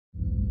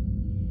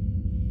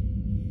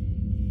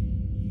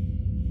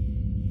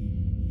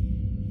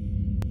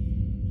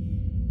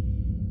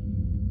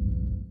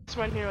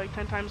went here like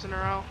 10 times in a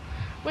row.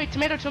 Wait,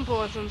 tomato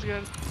temple sounds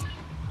good.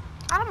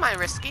 I don't mind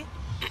risky.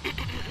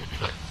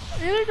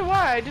 Neither do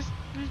I.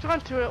 We've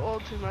gone to it a little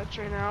too much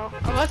right now.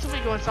 Unless if we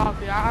go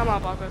salty. I'm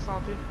not about to go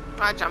salty.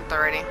 I jumped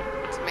already.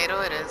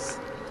 Tomato it is.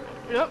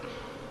 Yep.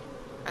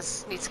 I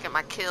just need to get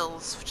my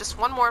kills. Just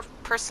one more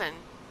person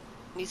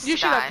needs You to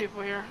should die. have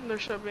people here. There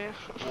should be.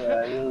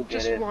 Yeah, you'll get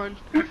Just it. one.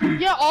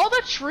 Yeah, all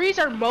the trees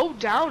are mowed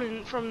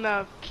down from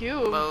the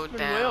cube. Mowed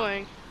down.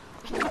 Whaling.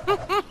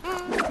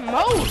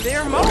 Mowed.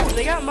 They're mowed.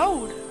 They got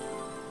mowed.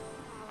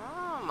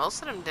 Oh,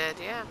 most of them did,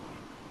 yeah.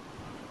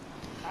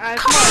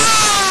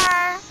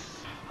 Car!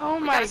 Oh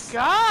my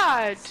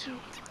god.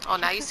 Oh,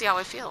 now you see how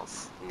it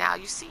feels. Now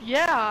you see.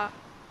 Yeah.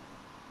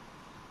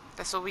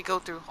 That's what we go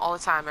through all the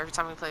time, every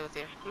time we play with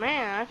you.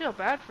 Man, I feel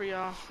bad for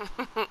y'all.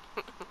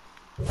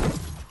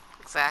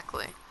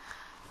 Exactly.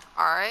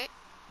 Alright.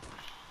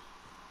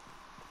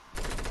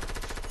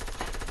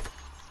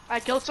 I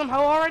killed some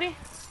hoe already?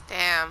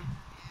 Damn.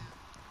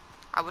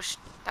 I wish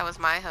that was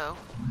my hoe.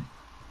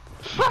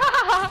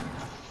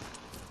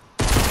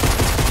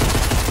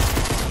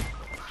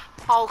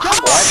 Oh,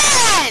 come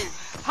on!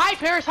 Hide,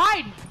 Paris,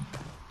 hide!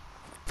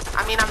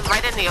 I mean, I'm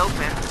right in the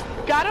open.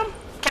 Got him?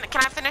 Can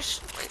I finish?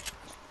 Wait.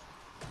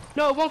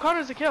 No, it won't count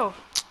as a kill.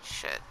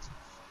 Shit.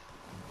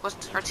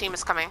 Our team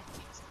is coming.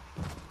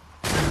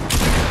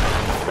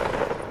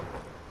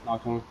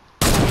 Knocked one.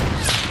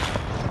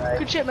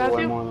 Good shit,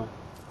 Matthew.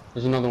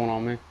 There's another one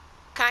on me.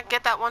 Can I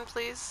get that one,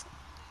 please?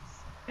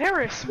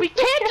 Harris, we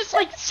can't just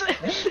like shut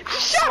That's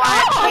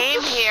why up! I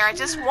came here. I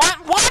just want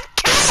one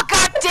kill,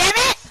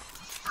 goddammit!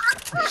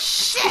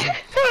 Shit!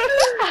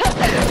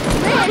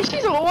 Man,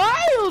 she's a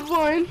wild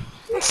one.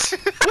 Wait,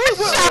 where's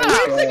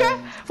the guy?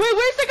 Wait,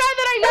 where's the guy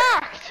that I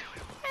knocked?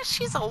 Yeah,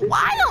 she's a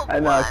wild I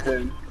knocked one.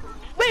 him.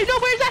 Wait, no,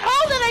 where's that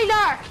hoe that I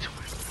knocked?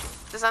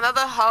 There's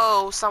another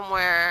hoe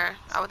somewhere.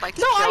 I would like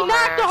to kill her. No, I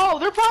knocked the hoe.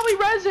 They're probably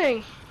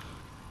rezzing.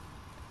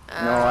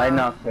 No, I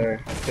knocked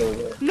her. I killed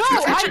her. No,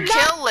 Look at I your knocked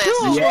kill list. two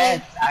of them.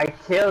 Yes, I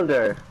killed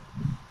her.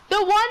 The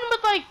one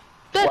with like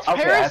that's Well,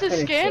 okay, Paris' I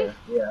finished skin. her.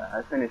 Yeah,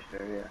 I finished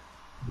her. Yeah.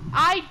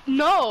 I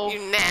know. You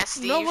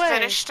nasty. No you way.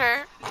 finished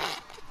her.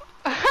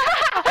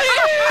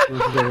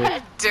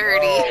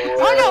 Dirty.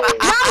 Oh no!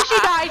 Now she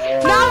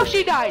died. Now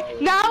she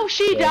died. Now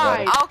she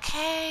died.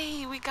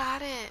 Okay, we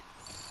got it.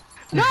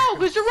 No,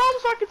 because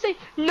Jerome's fucking saying,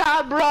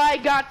 "Nah, bro, I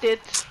got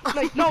it."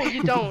 Like, no,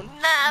 you don't.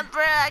 Nah,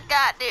 bruh, I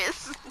got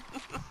this.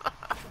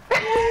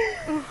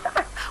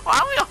 Why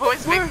do we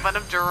always make fun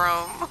of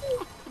Jerome?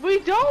 We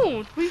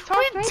don't. We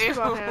talk nice do.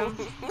 about him.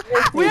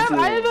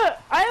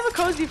 I have a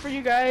cozy for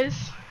you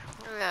guys.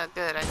 Yeah,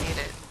 good. I need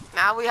it.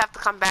 Now we have to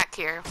come back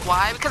here.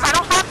 Why? Because I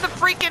don't have the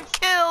freaking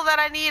kill that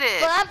I needed.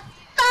 But I'm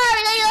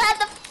sorry that you had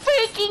the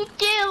freaking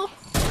kill.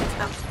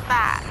 The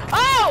fat.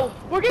 Oh,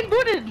 we're getting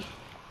booted.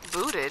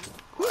 Booted?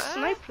 Who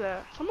sniped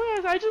that?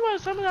 I just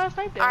want someone else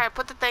snipe that. Alright,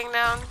 put the thing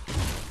down.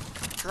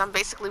 Because I'm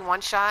basically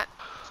one shot.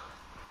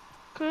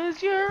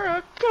 Cause you're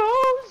a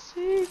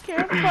cozy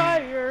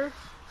campfire.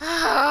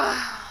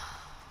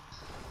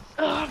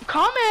 I'm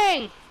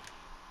coming.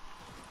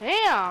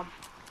 Damn.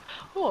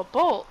 Oh, a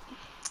bolt.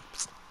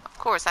 Of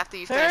course, after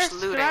you Paris,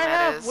 finish looting, can I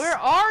that have, is. where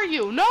are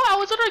you? No, I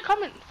was literally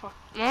coming. Fuck.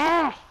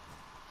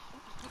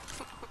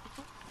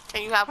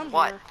 Can you have Come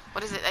what? here.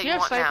 What is it that Do you you have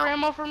want sniper now?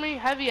 ammo for me?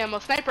 Heavy ammo.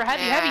 Sniper,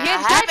 heavy, Yeah, heavy, I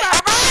hand, have it.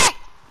 sniper!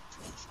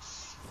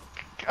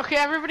 Alright! Okay,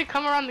 everybody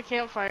come around the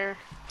campfire.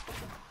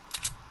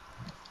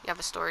 You have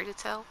a story to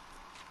tell?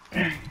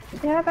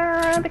 Gather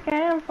around the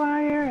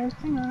campfire and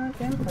sing our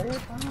campfire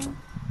song.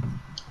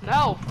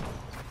 No.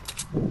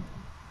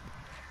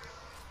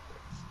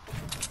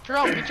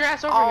 Jerome, get your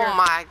ass over here. Oh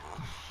my.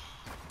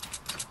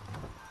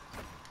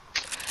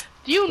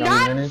 Do you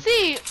not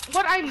see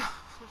what I'm...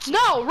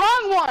 No,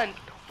 wrong one!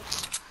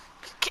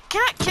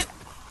 Can I...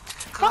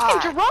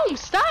 Fucking Jerome,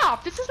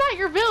 stop! This is not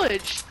your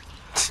village.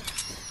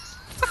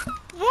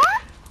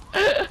 What?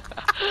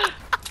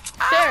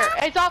 There,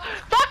 it's all...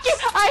 Fuck you!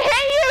 I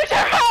hate you,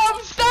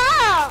 Jerome!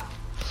 Stop!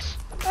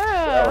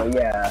 Oh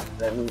yeah,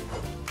 let me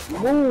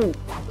move.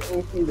 Let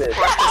me see this. Of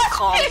course, this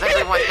calms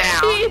everyone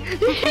down.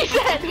 He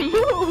said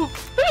move!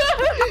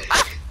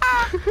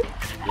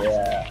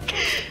 Yeah.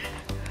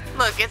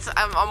 Look,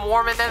 I'm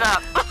warming it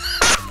up.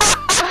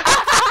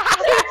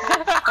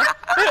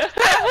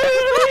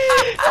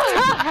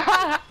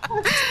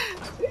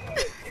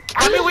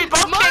 I mean, we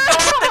both can't go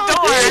out the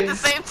door at the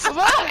same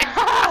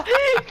time.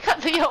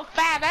 Because of your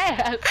fat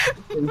ass.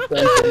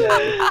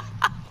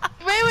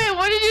 Wait,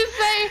 what did you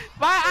say?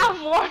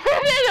 I'm warming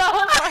it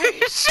up.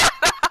 Shut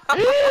up.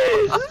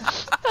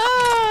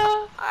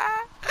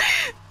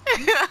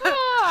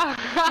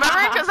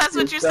 Remember, because that's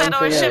what you said.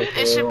 Oh,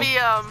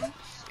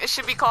 it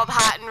should be called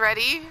hot and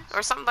ready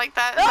or something like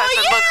that. Oh, I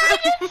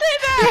didn't say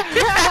that.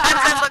 I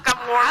said, look,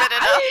 I'm warming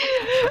it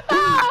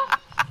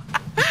up.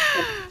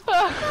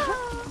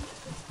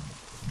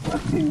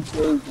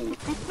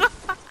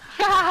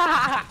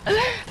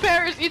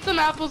 Paris, eat some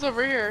apples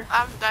over here.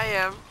 I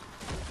am.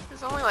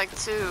 There's only like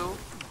 2. You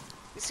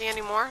see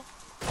any more?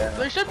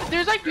 Yeah.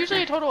 There's like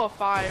usually a total of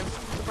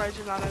 5. surprised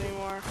you're not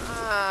anymore.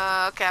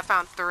 Okay, I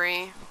found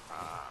 3. Alright,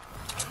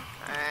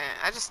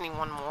 I just need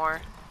 1 more.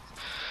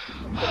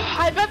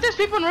 I bet there's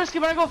people in Risky.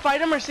 Wanna go fight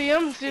them or see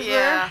them? See if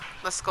Yeah,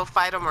 let's go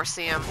fight them or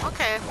see them.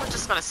 Okay, we're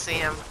just gonna see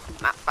them,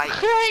 not fight.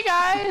 Hey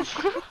guys!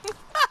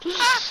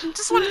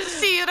 Just wanted to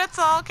see you, that's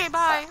all. Okay,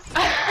 bye.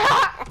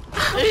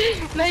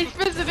 Nice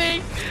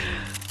visiting.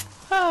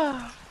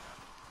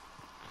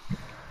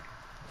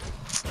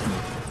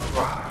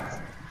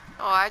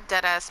 Oh, I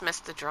deadass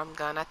missed the drum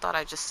gun. I thought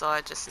I just saw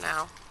it just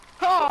now.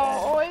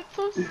 Oh, it's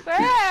so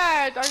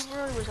sad. I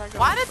really wish I could.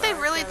 Why did they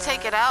really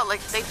take it out?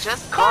 Like, they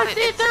just got it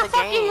into they're the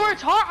fucking game.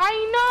 retarded. I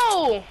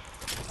know.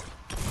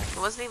 It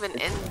wasn't even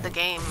in the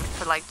game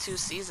for like 2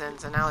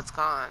 seasons, and now it's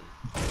gone.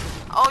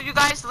 Oh, you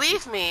guys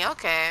leave me.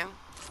 Okay.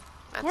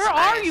 That's Where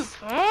are you?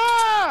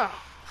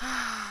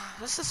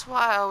 This is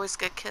why I always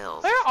get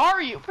killed. Where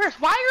are you? Pierce,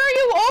 why are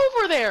you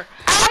over there?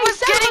 I was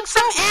getting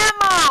some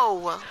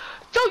ammo.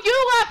 So you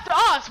left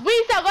us.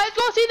 We said, let's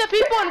go see the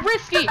people in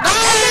Risky. No,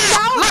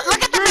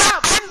 look at the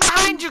map. I'm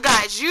behind you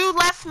guys. You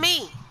left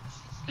me.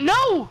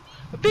 No,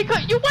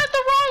 because you went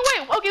the wrong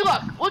way. Okay,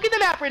 look at the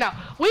map right now.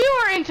 We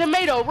were in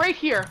Tomato right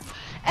here.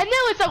 And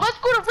then we said, let's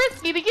go to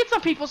Risky to get some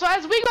people. So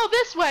as we go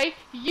this way,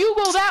 you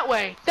go that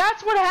way.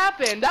 That's what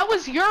happened. That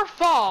was your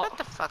fault. Shut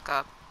the fuck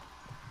up.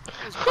 I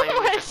was Oh blaming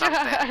you my for something.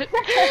 God.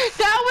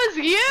 That was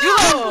you. You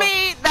left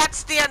me.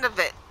 That's the end of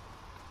it.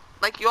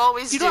 Like you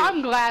always do. You know,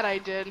 I'm glad I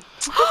did.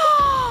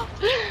 What?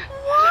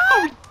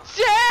 How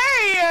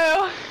dare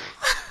you?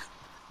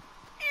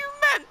 You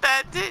meant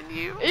that, didn't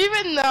you?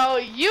 Even though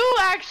you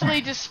actually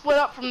just split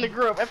up from the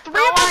group. If 3 No,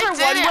 of us I are one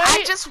didn't. way,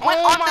 I just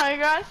went oh on my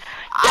God.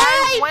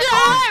 I went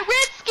on.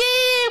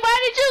 Risky! Why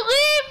did you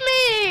leave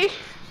me?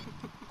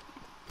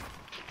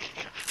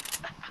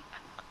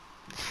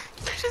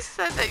 You just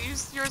said that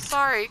you're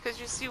sorry because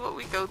you see what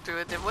we go through,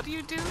 and then what do?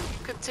 You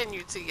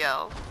continue to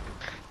yell.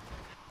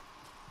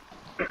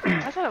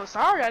 I said I was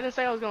sorry. I didn't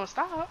say I was gonna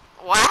stop.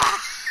 Wow.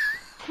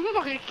 Oh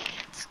my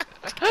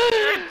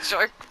You're a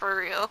jerk for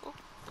real.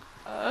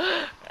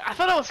 I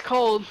thought I was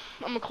cold.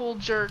 I'm a cold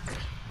jerk.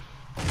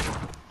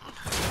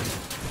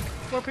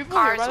 More people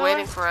here, Cars by the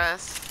waiting way? for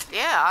us.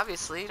 Yeah,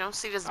 obviously. You don't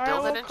see this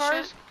building and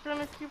cars shit.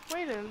 gonna keep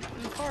waiting in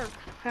the park.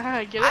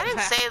 Get it? I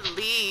didn't say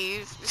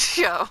leave.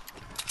 Yo.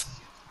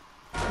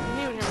 You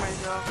didn't even hear my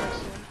joke.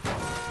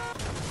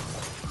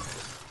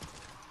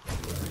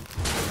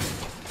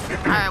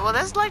 Alright, well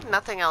there's like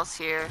nothing else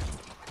here.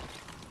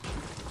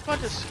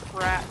 Bunch of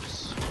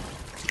scraps.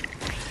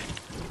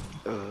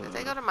 Did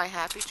they go to my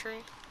happy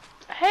tree?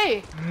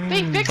 Hey,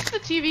 they fixed the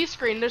TV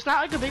screen. There's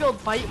not like a big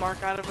old bite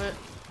mark out of it.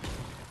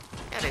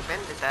 Yeah, they been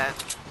did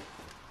that.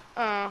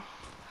 Oh,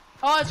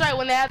 that's right.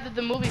 When they added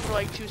the movie for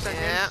like 2 seconds.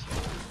 Yeah.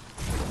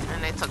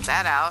 And they took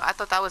that out. I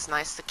thought that was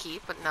nice to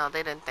keep, but no,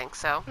 they didn't think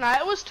so. Nah,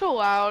 it was too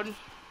loud.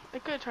 They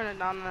could have turned it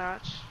down a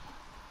notch.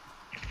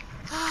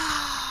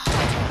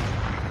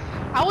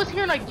 I was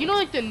hearing like, you know,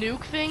 like the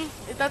nuke thing?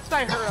 That's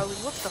what I heard. I was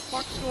like, what the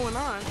fuck's going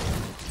on?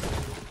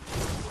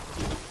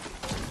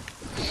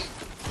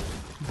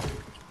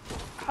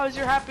 How's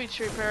your happy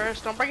tree,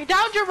 Paris? Don't break it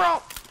down,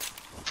 Jerome!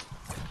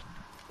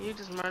 You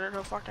just murdered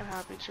her fucking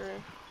happy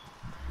tree.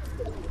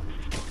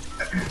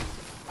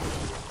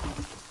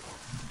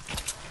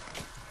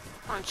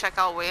 Want to check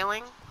out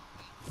whaling?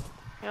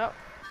 Yep.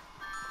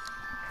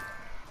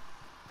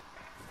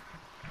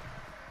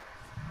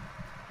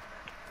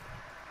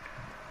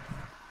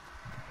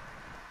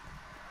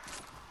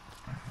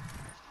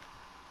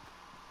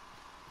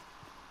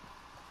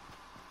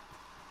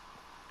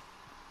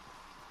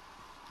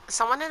 Is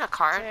someone in a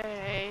car?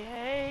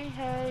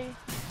 Hey.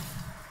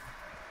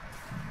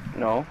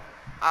 No.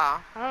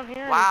 Oh. I don't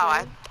hear Wow,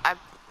 anything. I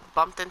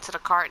bumped into the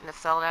cart and it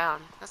fell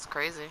down. That's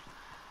crazy.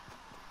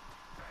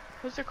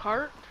 Who's the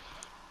cart?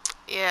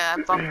 Yeah,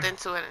 I bumped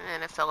into it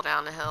and it fell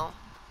down the hill.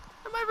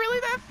 Am I really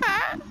that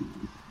fat?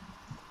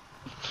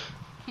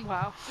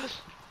 Wow.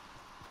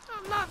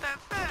 I'm not that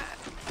fat.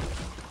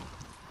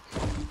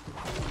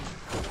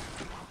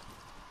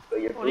 But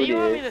your What do you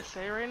want me to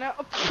say right now?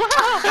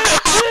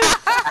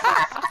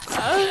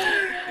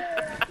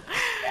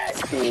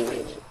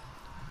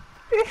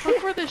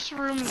 Look where the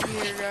shrooms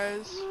near,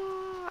 guys.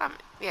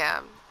 Yeah,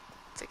 I'm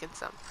taking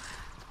some.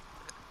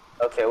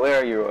 Okay, where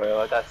are you, Royal?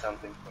 I got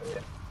something for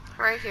you.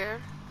 Right here.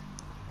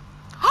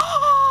 A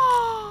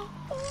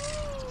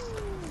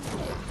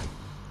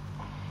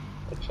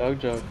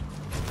chug. Who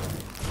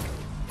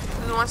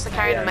wants to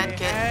carry the med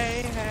kit?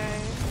 Hey.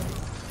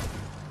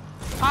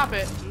 Pop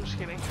it. I'm just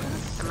kidding.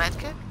 The med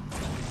kit?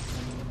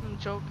 I'm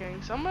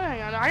joking. Someone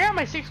hang on. I got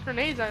my 6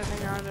 grenades I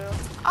hang on to.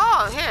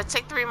 Oh, here,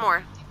 take 3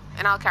 more.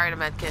 And I'll carry the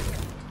med kit.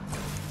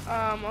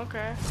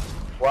 Okay.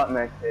 What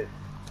method?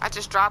 I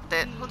just dropped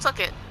it. Who took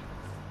it?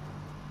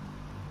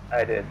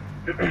 I did.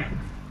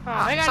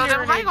 I got So your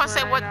then why you gonna grenades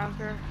say right what- now,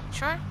 sir.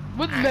 Sure.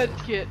 What med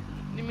kit?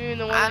 You mean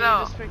the one I that know.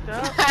 you just picked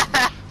up?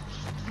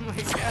 Oh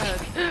my god.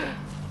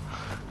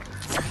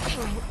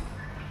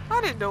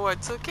 I didn't know I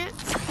took it.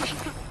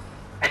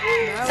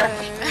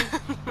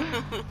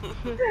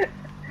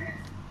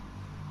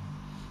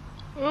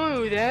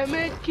 Ooh, that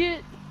med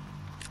kit?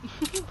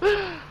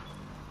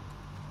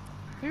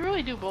 We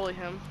really do bully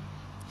him.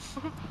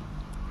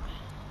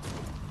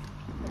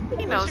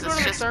 He knows Let's go it's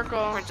to the just circle.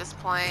 we're just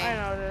playing. I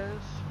know it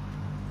is.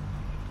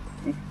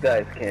 These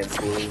guys can't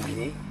bully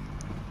me.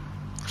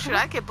 Shoot,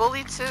 I get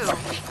bullied too.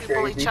 You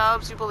bully Crazy.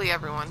 Chubbs, you bully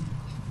everyone.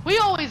 We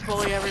always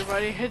bully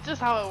everybody. It's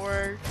just how it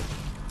works.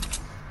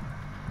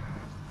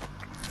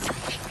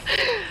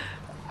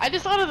 I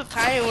just thought of the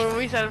time when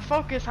we said,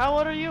 "Focus, how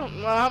old are you?"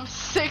 I'm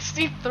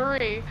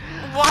 63.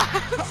 What?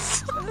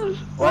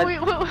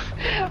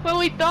 When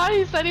we thought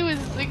he said he was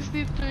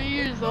 63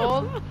 years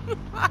old.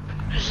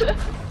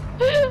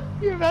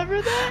 You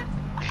remember that?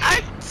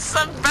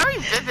 Very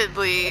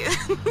vividly.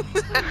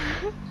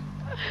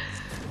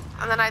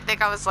 And then I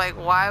think I was like,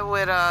 why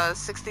would a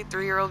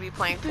 63-year-old be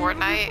playing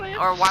Fortnite?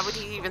 Or why would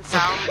he even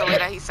sound the way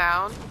that he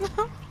sound?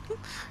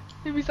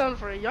 He'd be sounding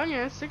for a young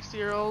ass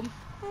 60-year-old.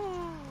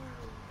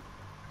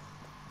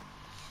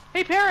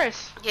 Hey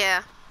Paris.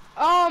 Yeah.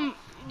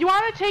 You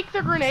want to take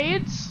the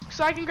grenades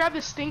so I can grab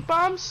the stink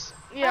bombs?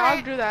 Yeah, Alright.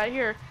 I'll do that.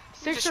 Here. You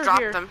Six just are dropped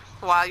here. them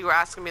while you were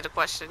asking me the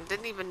question.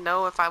 Didn't even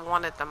know if I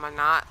wanted them or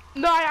not.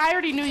 No, I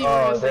already knew you were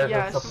Oh, gonna say there's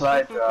yes. a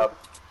supply drop.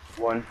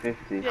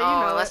 150. Yeah, you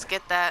Oh, know let's it.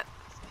 get that.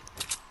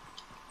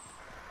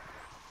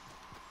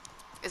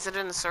 Is it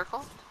in a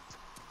circle?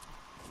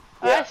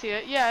 Oh, Yeah. I see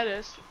it. Yeah, it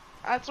is.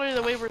 That's where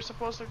the way we're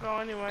supposed to go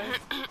anyway.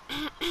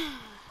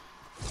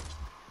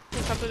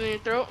 Get something in your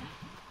throat.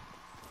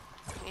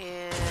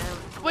 Yeah.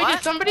 Wait, What?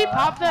 did somebody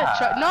pop that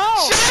No!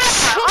 Shut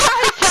Oh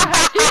my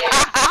God.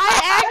 I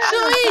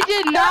actually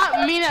did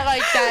not mean it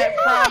like that,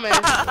 promise.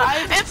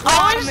 I It's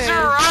always promise.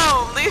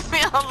 Jerome. Leave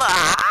me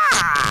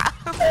alone.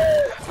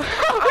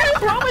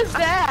 What was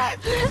that?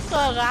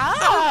 So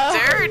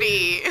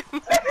dirty.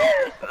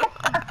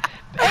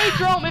 Hey,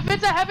 Jerome, if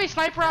it's a heavy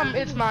sniper,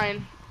 it's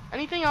mine.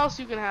 Anything else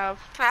you can have.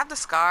 Can I have the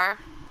scar?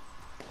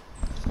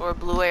 Or a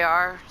blue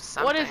AR?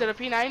 Something. What is it, a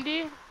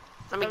P90?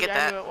 Let me Oh, get yeah, I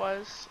that. knew it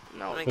was.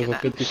 No. Let me There's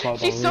a get that. $55.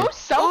 She's so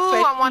selfish.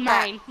 Ooh, I want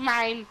mine,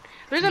 mine.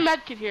 There's a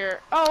med kit here.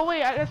 Oh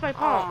wait, that's my Oh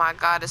pump. my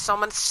god, there's so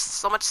much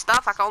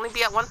stuff. I can only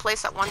be at one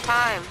place at one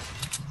time.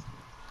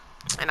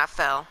 And I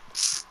fell.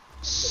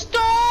 Storm!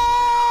 That's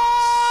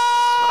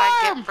what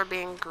I get for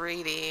being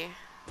greedy.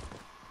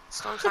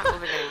 Storm's not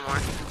moving anymore.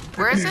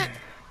 Where is it?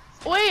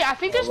 Wait, I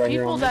think there's Right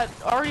here people on me. that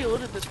already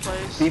looted this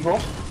place. People?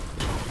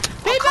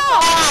 People!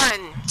 Oh,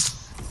 come on!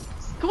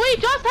 Can we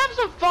just have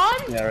some fun?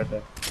 Yeah, right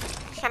there.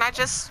 Can I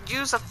just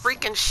use a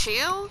freaking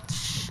shield?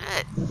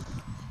 Shit.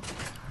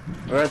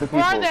 Where are the people?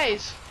 Where are they?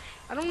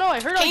 I don't know. I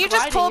heard. Can you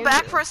just pull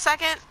back for a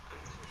second?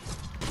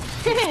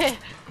 Yeah.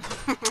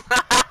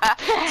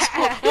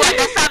 What,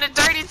 that sounded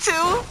dirty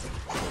too?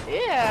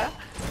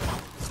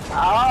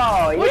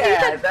 Oh, What do you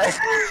yeah. think? That's...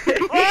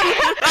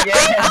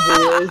 yeah,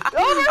 boys.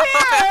 Over here!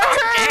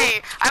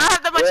 Okay, I don't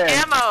have that much Where?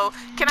 ammo.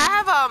 Can I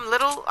have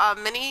little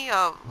mini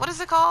what is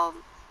it called?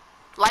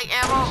 Light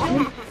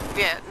ammo?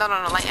 Yeah, no,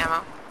 light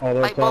ammo. Oh,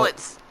 Light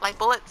bullets. Light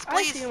bullets, I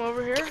please. see him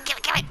over here. Give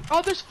it.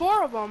 Oh, there's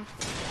 4 of them.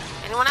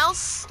 Anyone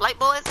else? Light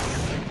bullets?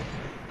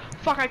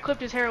 Fuck! I clipped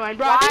his hairline,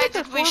 bro. I Why think it's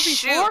a did we 4v4.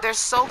 shoot? They're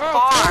so Oh,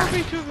 far.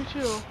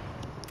 4v2v2.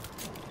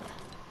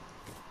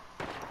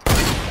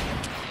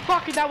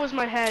 Fuck it, that was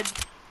my head.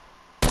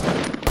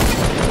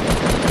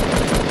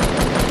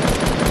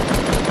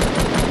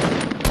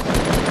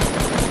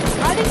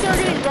 I think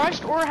they're getting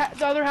rushed, or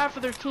the other half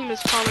of their team is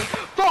coming.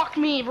 Fuck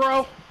me,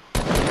 bro.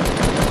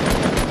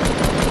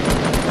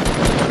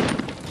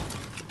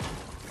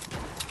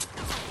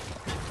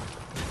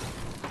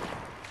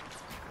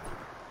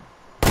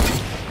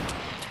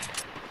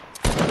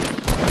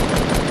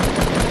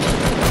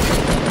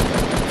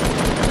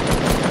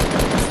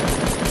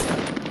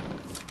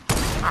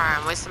 Alright,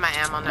 I'm wasting my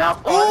ammo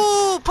now. Now,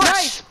 Ooh, push!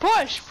 Nice,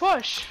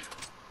 push.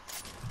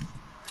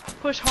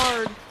 Push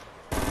hard.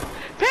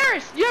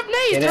 Paris, you have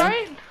nades, Get in.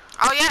 right?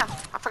 Oh yeah,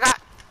 I forgot.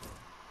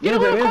 Get a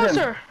Use little them, use them.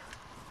 closer.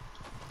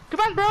 Come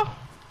on, bro.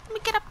 Let me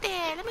get up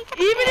there. Let me get up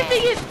Even there. if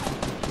they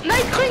get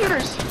nice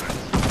clingers.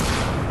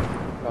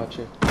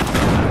 Gotcha.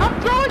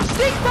 I'm throwing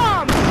stink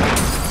bombs!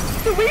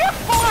 Dude, we have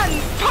fun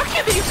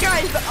fucking these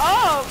guys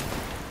up!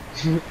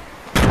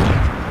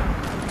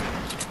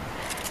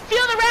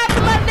 Feel the wrath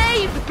of my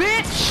nades,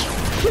 bitch!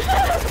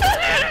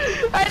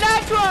 I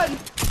knocked one!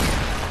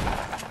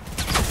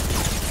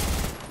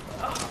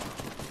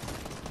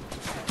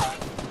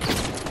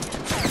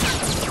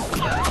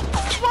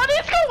 What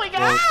is going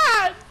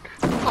on?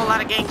 Whole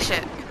lot of gang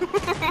shit.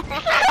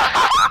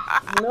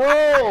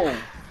 No!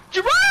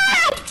 Jerome!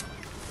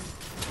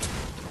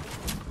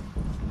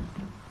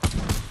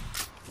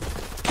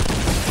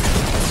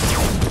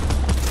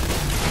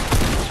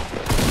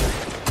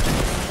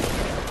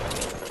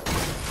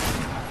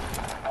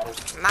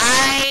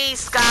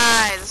 Nice,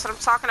 guys. That's what I'm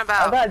talking I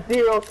about. got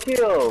 0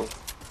 kills.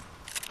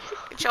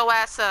 Get your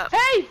ass up.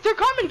 Hey, they're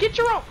coming. Get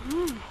your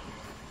own.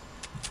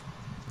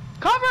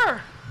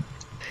 Cover.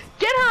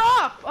 Get her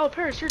off. Oh,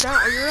 Paris, you're down.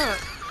 Oh, you're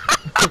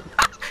up.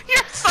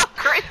 You're so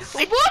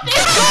crazy. What is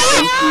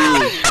going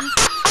on?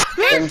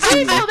 There's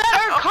people that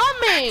are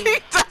coming. He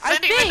doesn't I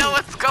even think. know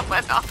what's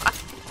going on.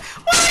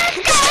 What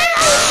is going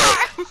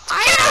on?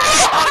 I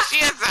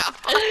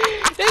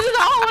This is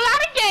a whole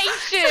lot of gay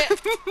shit.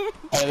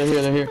 Alright, they're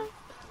here, they're here.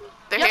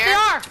 They're Yep, here? they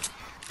are.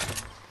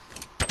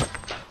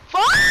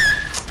 Fuck!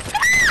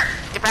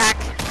 Get back.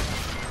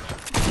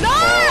 No!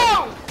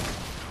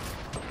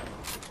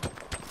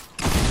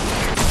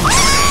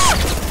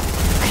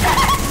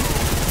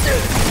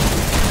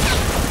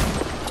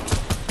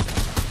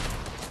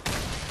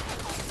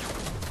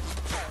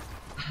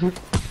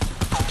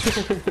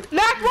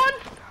 Knock one.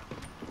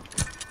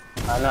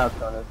 I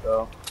knocked on it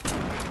though.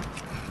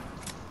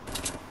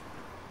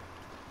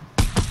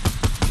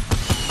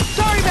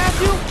 Sorry,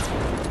 Matthew.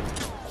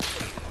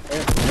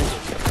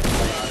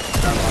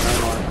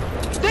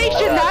 They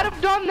should not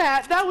have done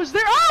that. That was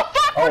their. Oh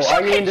fuck! Oh, We're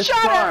are you in shooting this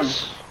shot farm?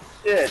 us.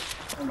 Shit.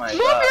 Oh my Move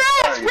god. your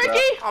ass, Sorry,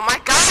 Ricky. Oh my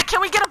god,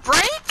 can we get a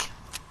break?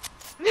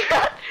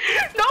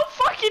 No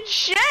fucking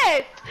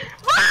shit.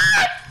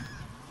 What?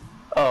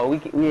 Oh, we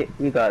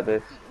got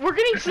this. We're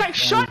getting sniped.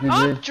 Shut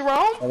up,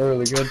 Jerome. Oh, they're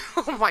really good.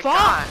 Oh my Fuck.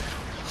 god.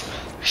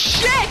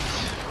 Shit.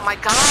 Oh my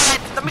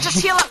god. Let me just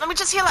heal up. Let me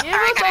just heal up. Give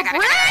Alright, us got a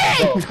it.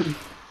 break.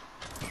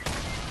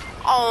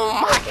 Oh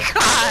my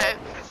god.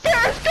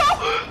 Paris, go.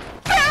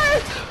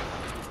 Paris.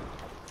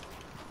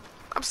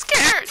 I'm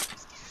scared.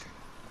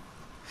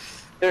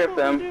 Here,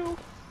 them. Dude.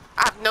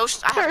 I have no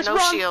Paris,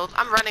 run. shield.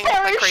 I'm running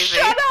Paris, like crazy.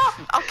 shut up.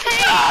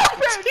 Okay. No,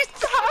 Paris,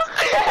 stop.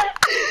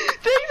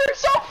 Things are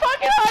so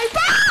fucking high.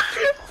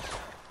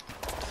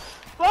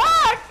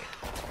 Fuck.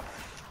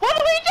 What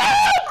do we do?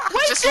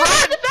 Wait, Just there's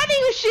run. a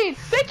defending machine.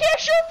 They can't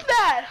shoot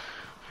that.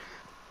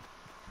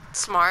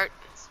 Smart.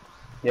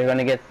 You're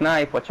gonna get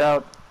sniped. Watch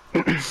out. I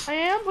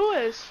am? Who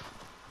is?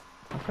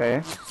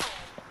 Okay.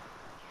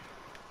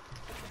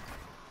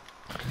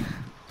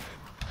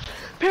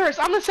 Paris,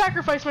 I'm gonna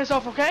sacrifice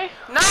myself, okay?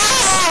 No,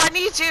 I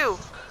need you.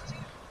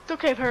 It's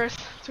okay, Paris.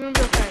 It's gonna be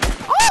okay.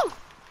 Oh!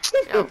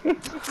 Yo.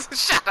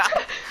 Shut up.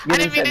 I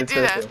didn't mean to do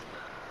that.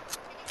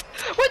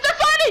 Wait, they're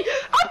fighting!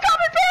 I'm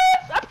coming,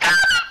 Paris! I'm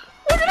coming!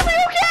 We're gonna be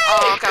okay!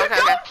 Oh, okay, okay,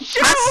 okay. Don't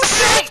shoot! I'm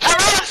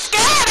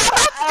scared!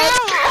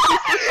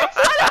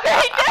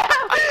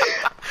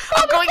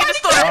 I'm going in the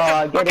store.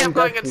 Okay, I'm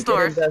going in the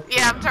store.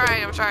 Yeah, I'm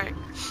trying.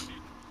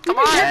 Come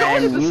on. You're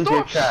going to And the use store.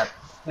 your trap.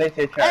 Place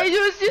your I trap.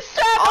 use this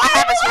trap. All I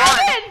have is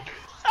one.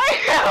 I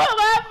have 11!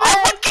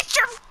 Oh, but get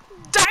your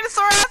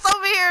dinosaur ass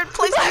over here and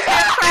place these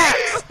damn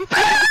traps.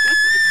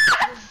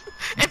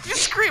 If you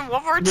scream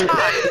one more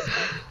time.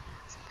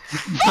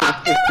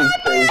 Fuck,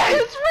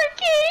 it's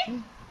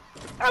Ricky!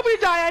 I'm gonna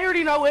die, I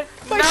already know it.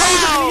 My No.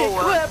 phone's gonna get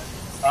clipped.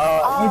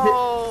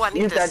 Oh, I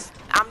need use this.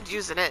 I'm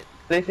using it.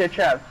 Place your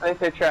traps. Place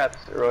your traps,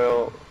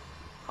 Royal.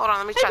 Hold on,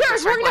 let me Hey, try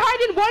Paris, this we're right gonna quick.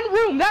 hide in one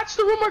room. That's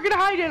the room we're gonna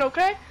hide in,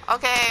 okay?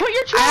 Okay. Put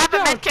your I trap have a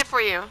down. med kit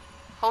for you.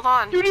 Hold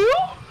on. You do?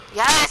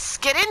 Yes,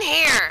 get in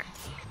here.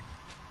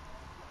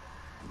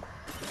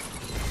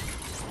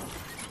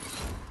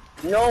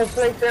 No,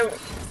 place them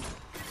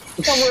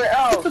somewhere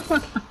else.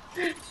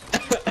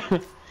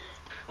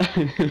 I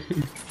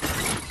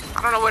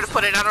don't know where to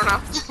put it. I don't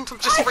know. I'm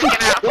just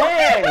freaking out.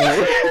 Dang!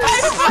 I'm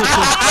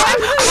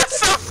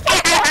so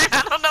scared.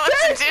 I don't know what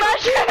to do.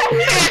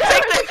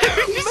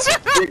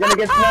 You're gonna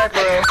get sniped,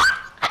 bro.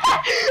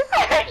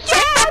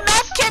 Take the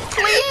med kit,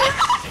 please.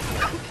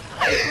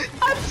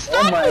 I'm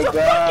stuck Oh my with the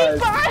God. fucking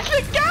behind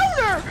the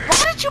counter! Why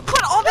did you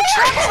put all the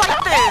traps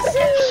like this?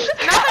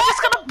 Now they're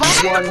just gonna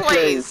bomb One the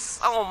place.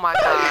 Oh my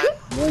god.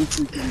 1,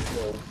 2, 3,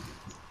 4.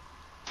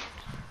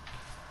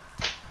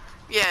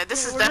 Yeah,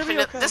 this is we're gonna be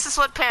definitely. okay. This is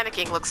what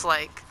panicking looks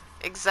like.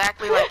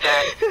 Exactly like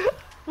that.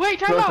 Wait,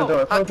 time Close the out!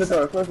 door, close the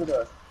door, close the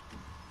door.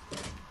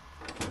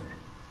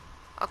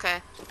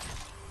 Okay.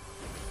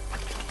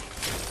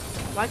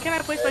 Why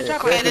can't I place my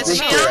trap? Okay, Yeah, there's this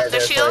is shield. right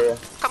There's there for shield.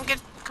 Come get.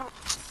 Come.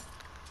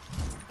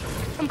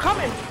 I'm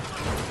coming!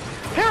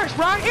 Paris,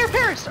 right here,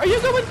 Paris! Are you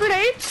good with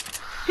grenades?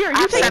 Here, you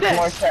I take have Place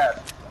more this!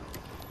 traps.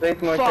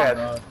 Place more Fuck.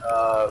 traps. I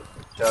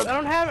Chubb.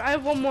 don't have, I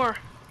have one more.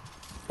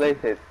 Place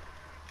it.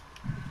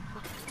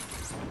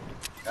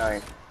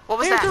 Alright. What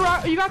was Here's the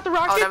that? you got the Oh,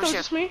 rocket? that was Those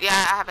just you. me? Yeah,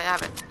 I have it. I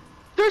have it.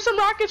 There's some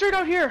rockets right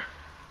out here.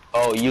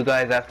 Oh, you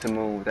guys have to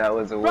move. That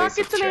was a waste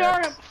Rockets of and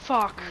traps. AR.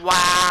 Fuck. Wow.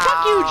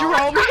 Fuck you,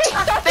 Jerome.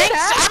 Stop that Thanks.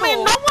 I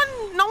mean,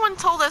 asshole. no one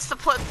told us to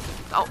put.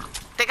 Oh,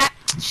 they got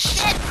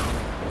shit.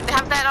 They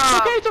have that.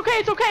 Okay, it's okay,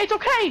 it's okay, it's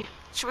okay.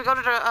 Should we go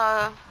to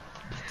the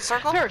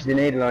circle? Paris,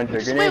 Grenade launcher,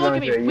 just grenade wait, look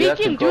at launcher. me. You We have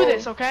to can go. do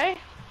this, okay?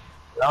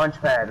 Launch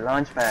pad,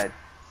 launch pad.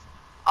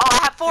 Oh, I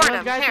have 4 of Come on,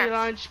 them. guys, Here. the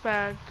launch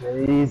pad.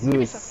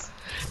 Jesus.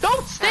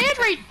 Don't stand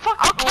right. Fuck.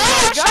 Okay,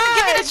 Oh I'm trying to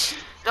give my it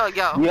a. Oh,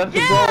 yo. You have to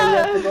go, you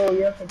have to go,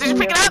 you have to go. Did you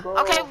pick you it have up? to go.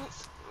 Okay.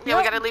 Yeah,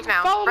 we Yep, gotta leave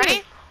now. follow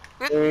me.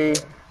 Ready?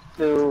 3,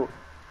 2.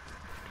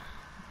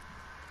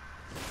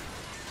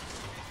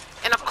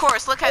 And of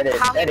course, look at Edit,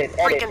 how he edit,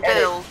 freaking edit.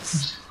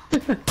 builds.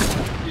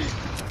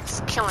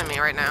 It's killing me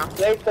right now.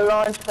 Place the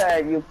launch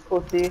pad, you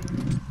pussy.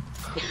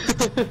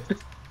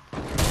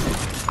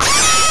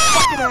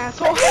 fucking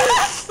asshole.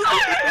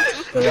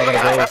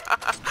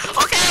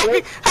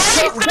 Okay.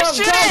 Hey, he's gonna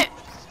shoot it.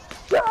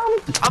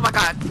 Oh my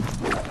god.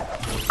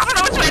 I don't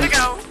know which way to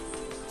go.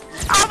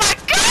 Oh my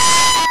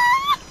god!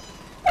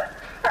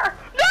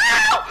 No!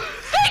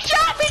 They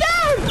shot me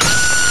down!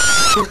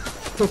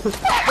 Oh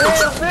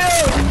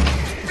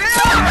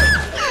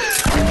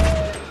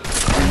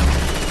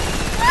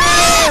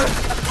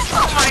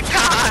my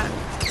god!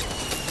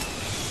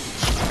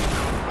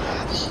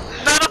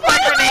 None of my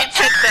grenades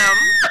hit them.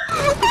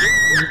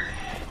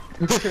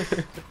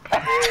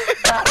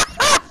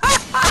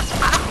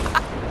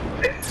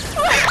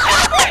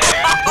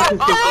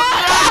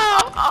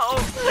 Oh,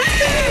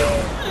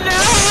 no!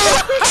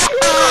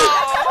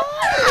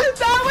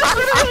 That was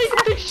literally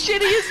the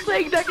shittiest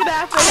thing that could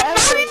happen I'm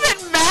ever. not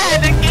even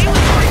mad. The game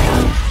was